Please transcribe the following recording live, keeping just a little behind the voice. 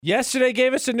Yesterday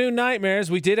gave us a new nightmares.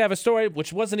 We did have a story,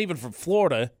 which wasn't even from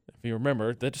Florida, if you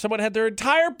remember, that someone had their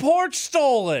entire porch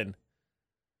stolen.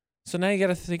 So now you got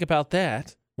to think about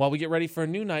that while we get ready for a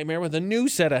new nightmare with a new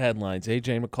set of headlines.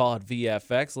 AJ McCall at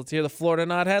VFX. Let's hear the Florida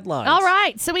Not headlines. All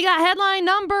right, so we got headline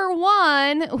number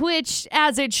 1, which,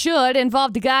 as it should,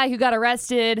 involved a guy who got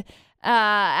arrested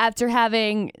after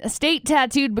having a state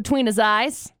tattooed between his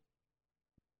eyes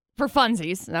for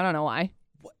funsies. I don't know why.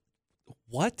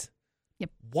 What? Yep.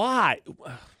 Why?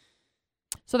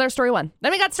 So there's story 1.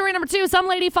 Then we got story number 2. Some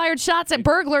lady fired shots at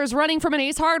burglars running from an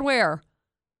Ace Hardware,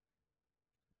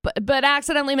 but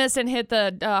accidentally missed and hit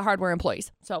the hardware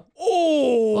employees. So,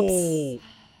 whoops.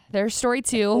 There's story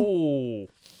 2.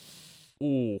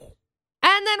 Oh.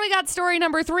 And then we got story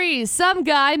number 3. Some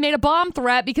guy made a bomb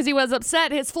threat because he was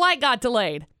upset his flight got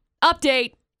delayed.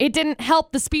 Update. It didn't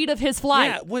help the speed of his flight.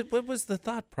 Yeah, what was the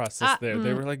thought process there?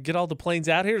 They were like, get all the planes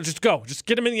out here. Just go. Just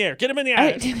get them in the air. Get them in the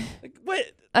air. Like, what?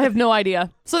 I have no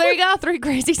idea. So there you go. 3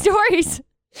 crazy stories.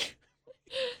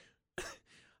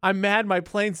 I'm mad my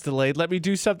plane's delayed. Let me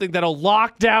do something that'll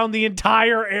lock down the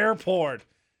entire airport.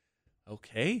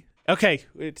 Okay. I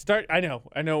know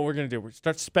what we're going to do. We're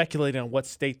start speculating on what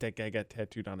state that guy got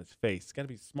tattooed on his face. It's got to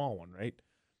be a small one, right?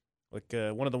 Like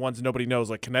one of the ones nobody knows,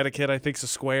 like Connecticut, I think's a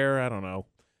square. I don't know.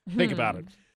 Think about it.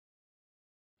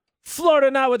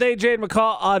 Florida Not with AJ and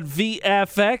McCall on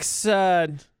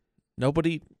VFX.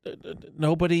 Nobody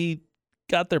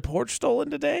got their porch stolen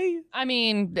today? I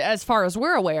mean, as far as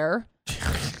we're aware.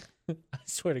 I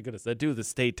swear to goodness, that dude with the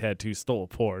state tattoo stole a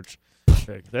porch.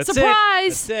 That's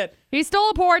Surprise! That's it. He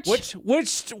stole a porch.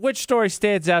 Which story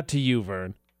stands out to you,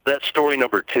 Vern? That's story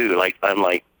number 2. I'm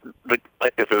like, if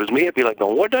it was me, I'd be like, "No,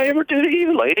 what did I ever do to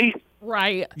you, lady?"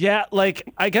 Right. Yeah,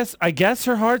 I guess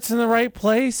her heart's in the right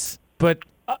place, but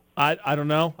I don't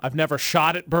know. I've never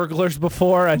shot at burglars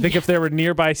before. I think if there were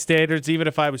nearby standards, even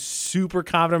if I was super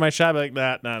confident in my shot, I'd be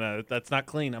like, no, that's not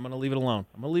clean. I'm gonna leave it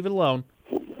alone.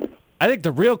 I think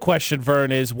the real question,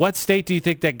 Vern, is what state do you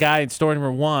think that guy in story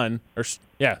number 1,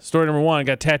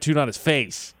 got tattooed on his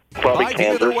face? Probably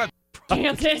Kansas.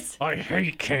 Kansas. I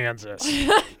hate Kansas.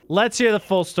 Let's hear the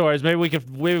full stories. Maybe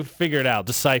we figure it out,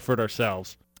 decipher it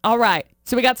ourselves. All right.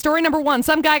 So we got story number 1.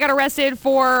 Some guy got arrested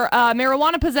for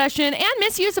marijuana possession and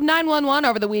misuse of 911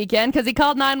 over the weekend because he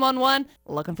called 911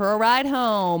 looking for a ride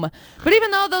home. But even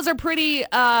though those are pretty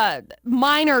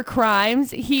minor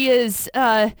crimes, he is,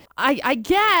 I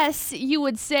guess you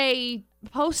would say,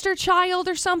 poster child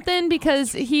or something,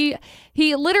 because he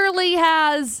literally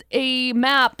has a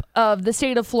map of the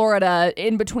state of Florida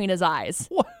in between his eyes.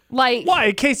 What? Like, why?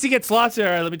 In case he gets lost there.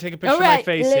 All right, let me take a picture of my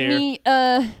face here. Let me,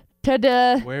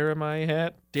 ta-da. Where am I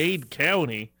at? Dade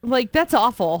County. Like, that's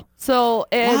awful. So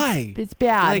Why? It's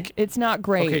bad. Like, it's not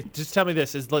great. Okay, just tell me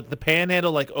this. Is the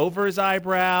panhandle over his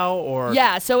eyebrow or?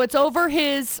 Yeah, so it's over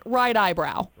his right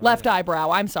eyebrow. Left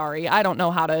eyebrow. I'm sorry. I don't know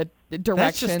how to directions.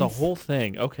 That's just the whole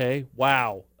thing. Okay.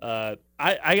 Wow. I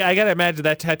got to imagine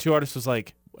that tattoo artist was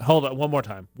like, hold on one more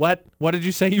time. What did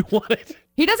you say you wanted?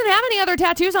 He doesn't have any other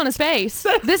tattoos on his face.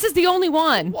 This is the only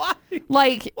one. Why?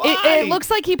 Like, Why? It looks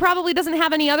like he probably doesn't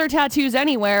have any other tattoos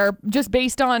anywhere, just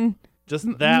based on just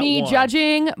that me one.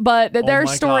 judging, but there's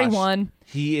my story gosh. 1.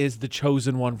 He is the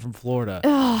chosen one from Florida.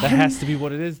 That has to be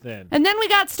what it is then. And then we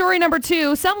got story number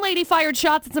 2. Some lady fired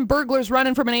shots at some burglars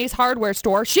running from an Ace Hardware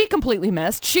store. She completely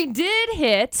missed. She did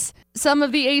hit some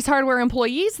of the Ace Hardware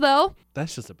employees, though.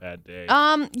 That's just a bad day.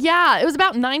 Yeah, it was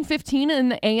about 9:15 in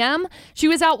the a.m. She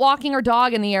was out walking her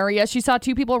dog in the area. She saw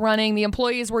 2 people running. The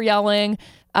employees were yelling.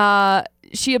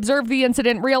 She observed the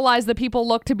incident, realized the people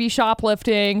looked to be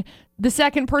shoplifting. The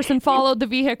second person followed the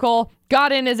vehicle,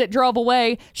 got in as it drove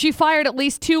away. She fired at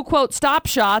least 2, quote, stop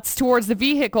shots towards the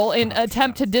vehicle in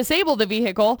attempt to disable the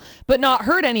vehicle, but not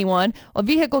hurt anyone. A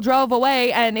vehicle drove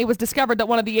away, and it was discovered that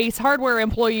one of the Ace Hardware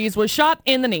employees was shot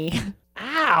in the knee.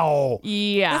 Ow.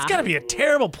 Yeah. That's got to be a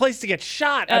terrible place to get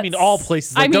shot. I mean, all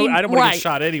places. I don't want to get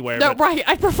shot anywhere. No, right.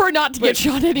 I prefer not to get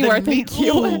shot anywhere. Thank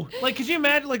you. Ooh, like, could you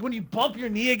imagine, when you bump your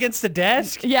knee against the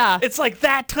desk? Yeah. It's like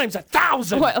that times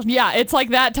 1,000. Well, yeah, it's like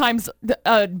that times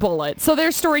a bullet. So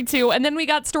there's story 2. And then we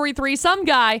got story 3. Some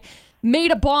guy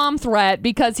made a bomb threat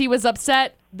because he was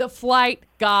upset the flight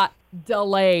got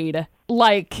delayed.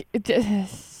 Like,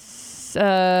 if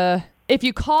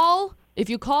you call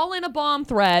in a bomb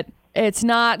threat, it's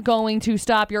not going to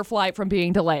stop your flight from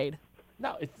being delayed.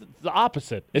 No, it's the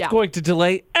opposite. It's Yeah. going to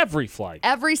delay every flight.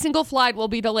 Every single flight will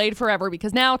be delayed forever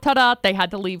because now, ta-da, they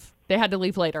had to leave. They had to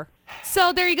leave later.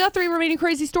 So there you go, 3 remaining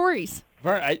crazy stories.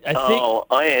 Vern, I think...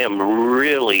 I am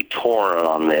really torn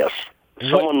on this.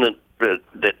 Someone that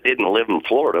that didn't live in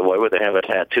Florida, why would they have a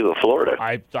tattoo of Florida?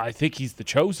 I think he's the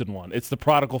chosen one. It's the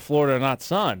prodigal Florida, not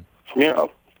son. Yeah.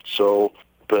 So,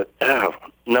 but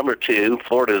number 2,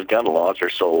 Florida's gun laws are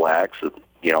so lax that,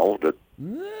 that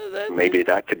maybe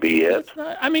that could be it.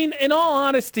 I mean, in all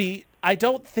honesty, I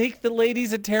don't think the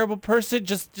lady's a terrible person.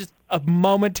 Just a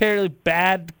momentarily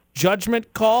bad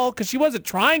judgment call, because she wasn't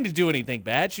trying to do anything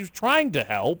bad. She was trying to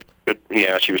help. But,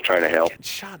 yeah, she was trying to help. Get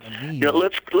shot in the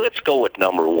knee. Let's go with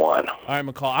number 1. All right,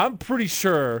 McCall. I'm pretty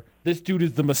sure this dude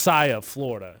is the Messiah of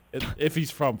Florida. If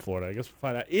he's from Florida, I guess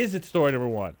we'll find out. Is it story number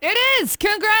 1? It is.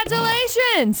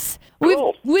 Congratulations.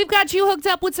 Cool. We've got you hooked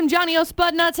up with some Johnny O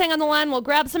Spud nuts. Hang on the line. We'll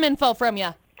grab some info from you.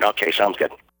 Okay, sounds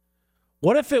good.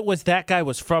 What if it was that guy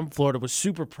was from Florida, was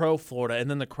super pro Florida, and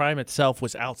then the crime itself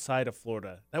was outside of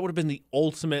Florida? That would have been the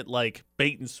ultimate,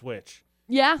 bait and switch.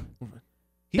 Yeah.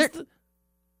 He's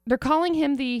They're calling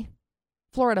him the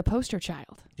Florida poster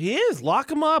child. He is. Lock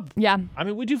him up. Yeah. I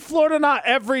mean, we do Florida not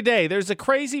every day. There's a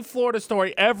crazy Florida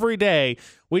story every day.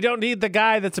 We don't need the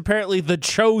guy that's apparently the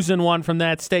chosen one from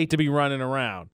that state to be running around.